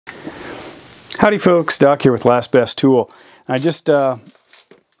Howdy folks, Doc here with Last Best Tool. I just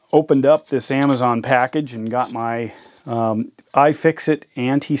opened up this Amazon package and got my iFixit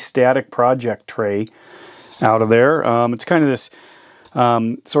anti-static project tray out of there. It's kind of this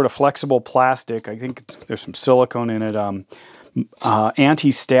sort of flexible plastic. I think there's some silicone in it.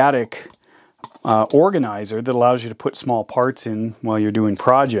 Anti-static organizer that allows you to put small parts in while you're doing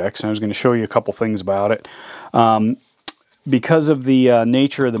projects. And I was going to show you a couple things about it. Because of the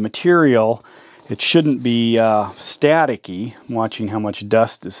nature of the material, it shouldn't be staticky. I'm watching how much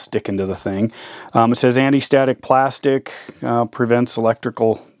dust is sticking to the thing. It says anti-static plastic, prevents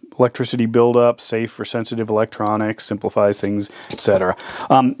electricity buildup, safe for sensitive electronics, simplifies things, etc.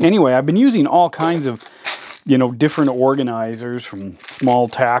 Anyway, I've been using all kinds of, different organizers, from small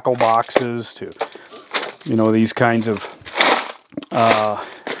tackle boxes to, these kinds of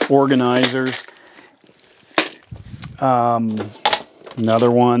organizers.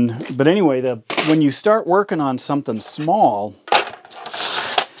 Another one. But anyway, when you start working on something small,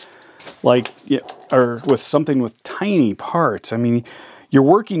 or with something with tiny parts, I mean, you're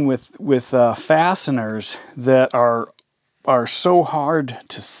working with fasteners that are so hard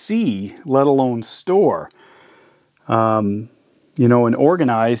to see, let alone store, and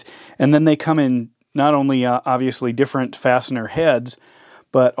organize. And then they come in not only obviously different fastener heads,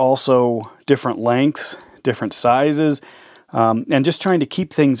 but also different lengths, different sizes, and just trying to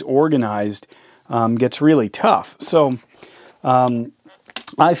keep things organized gets really tough. So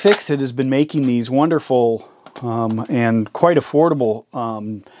iFixit has been making these wonderful and quite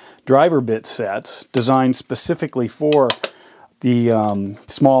affordable driver bit sets designed specifically for the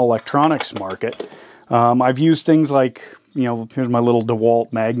small electronics market. I've used things like, here's my little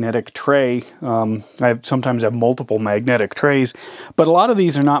DeWalt magnetic tray. I sometimes have multiple magnetic trays, but a lot of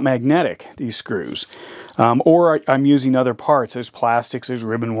these are not magnetic, these screws. Or I'm using other parts. There's plastics, there's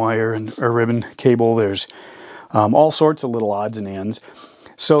ribbon wire, or ribbon cable, there's all sorts of little odds and ends.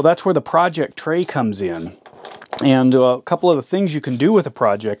 So that's where the project tray comes in. And a couple of the things you can do with a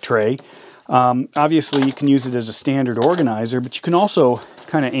project tray, obviously you can use it as a standard organizer, but you can also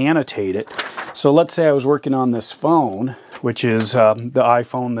kind of annotate it. So let's say I was working on this phone, which is the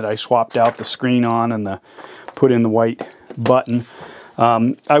iPhone that I swapped out the screen on and put in the white button.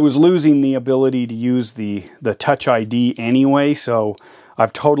 I was losing the ability to use the Touch ID anyway, so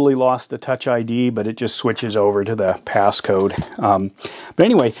I've totally lost the Touch ID, but it just switches over to the passcode. But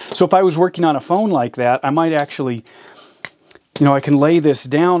anyway, so if I was working on a phone like that, I might actually, I can lay this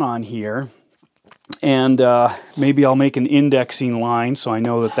down on here, and maybe I'll make an indexing line so I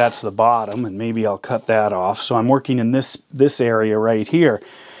know that that's the bottom, and maybe I'll cut that off. So I'm working in this area right here.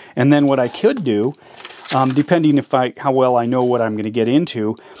 And then what I could do, depending how well I know what I'm going to get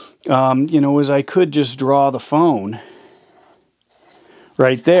into, is I could just draw the phone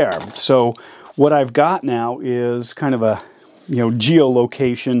right there. So what I've got now is kind of a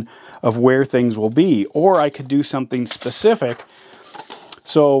geolocation of where things will be. Or I could do something specific.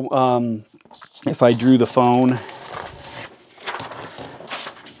 So if I drew the phone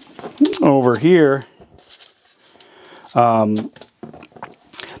over here,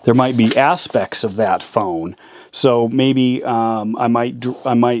 there might be aspects of that phone. So maybe I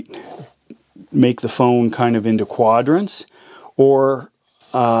might make the phone kind of into quadrants, or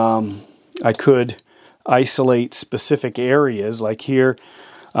I could isolate specific areas. Like here,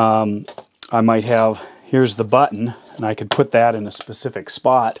 I might have, here's the button, and I could put that in a specific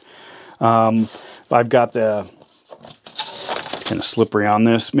spot. I've got it's kind of slippery on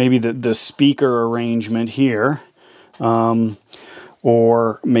this, maybe the speaker arrangement here,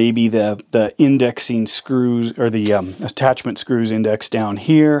 or maybe the indexing screws, or the attachment screws index down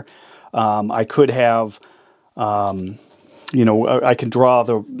here. I could have, I can draw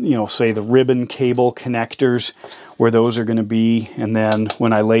say the ribbon cable connectors, where those are going to be, and then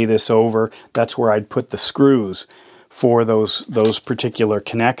when I lay this over, that's where I'd put the screws for those particular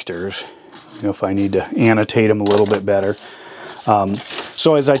connectors, if I need to annotate them a little bit better.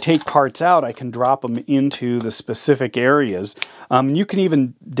 So as I take parts out, I can drop them into the specific areas. You can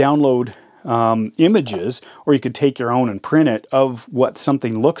even download images, or you could take your own and print it, of what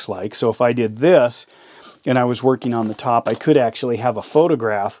something looks like. So if I did this and I was working on the top, I could actually have a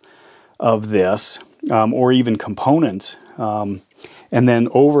photograph of this, or even components, and then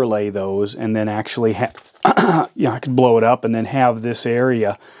overlay those, and then actually I could blow it up and then have this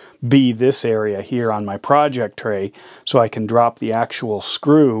area be this area here on my project tray, so I can drop the actual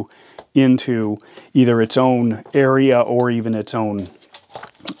screw into either its own area or even its own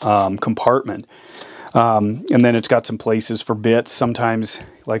compartment. And then it's got some places for bits. Sometimes,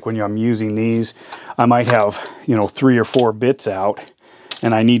 like when I'm using these, I might have 3 or 4 bits out,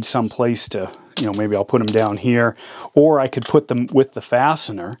 and I need some place to you know, maybe I'll put them down here, or I could put them with the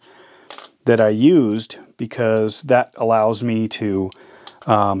fastener that I used, because that allows me to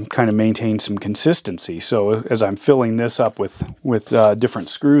kind of maintain some consistency. So as I'm filling this up with different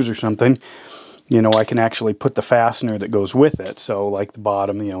screws or something, you know, I can actually put the fastener that goes with it. So like the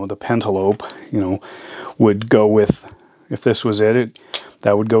bottom, you know, the pentalobe, you know, would go with, if this was it,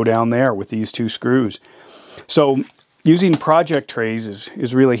 that would go down there with these two screws. So using project trays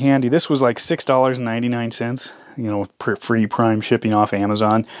is really handy. This was like $6.99, you know, free Prime shipping off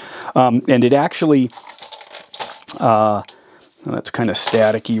Amazon. And it actually, that's kind of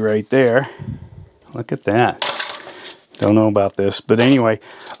staticky right there. Look at that. Don't know about this, but anyway,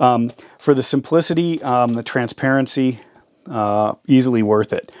 for the simplicity, the transparency, easily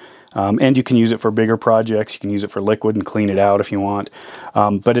worth it. And you can use it for bigger projects. You can use it for liquid and clean it out if you want.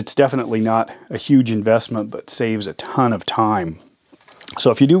 But it's definitely not a huge investment, but saves a ton of time. So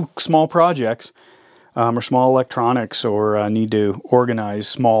if you do small projects or small electronics, or need to organize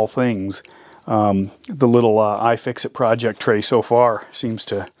small things, the little iFixit project tray so far seems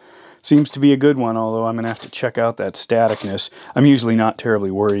to be a good one, although I'm going to have to check out that staticness. I'm usually not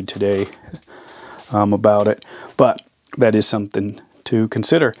terribly worried today about it, but that is something to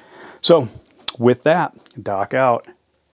consider. So with that, Doc out.